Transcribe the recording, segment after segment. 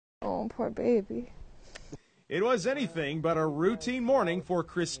Oh, poor baby. It was anything but a routine morning for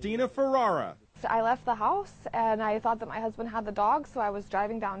Christina Ferrara. I left the house and I thought that my husband had the dog, so I was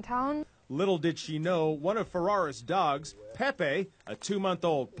driving downtown. Little did she know one of Ferrara's dogs, Pepe, a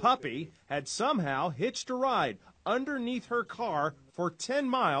 2-month-old puppy, had somehow hitched a ride underneath her car for 10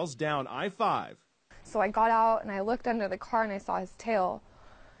 miles down I-5. So I got out and I looked under the car and I saw his tail,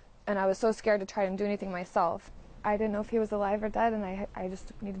 and I was so scared to try and do anything myself. I didn't know if he was alive or dead, and I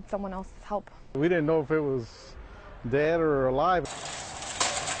just needed someone else's help. We didn't know if it was dead or alive.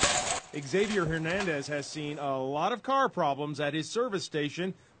 Xavier Hernandez has seen a lot of car problems at his service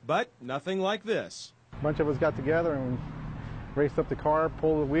station, but nothing like this. A bunch of us got together and raced up the car,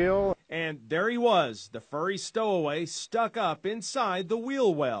 pulled the wheel. And there he was, the furry stowaway stuck up inside the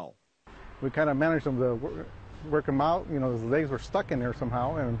wheel well. We kind of managed him to work him out. You know, his legs were stuck in there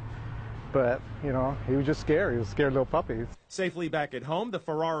somehow, but, you know, he was just scared. He was a scared little puppy. Safely back at home, the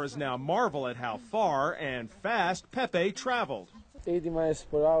Ferraras now marvel at how far and fast Pepe traveled. 80 miles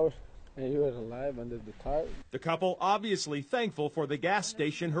per hour, and he was alive under the car. The couple obviously thankful for the gas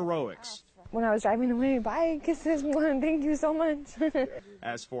station heroics. When I was driving away, bye, kisses, thank you so much.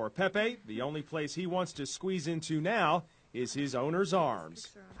 As for Pepe, the only place he wants to squeeze into now is his owner's arms.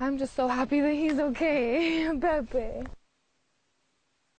 I'm just so happy that he's okay, Pepe.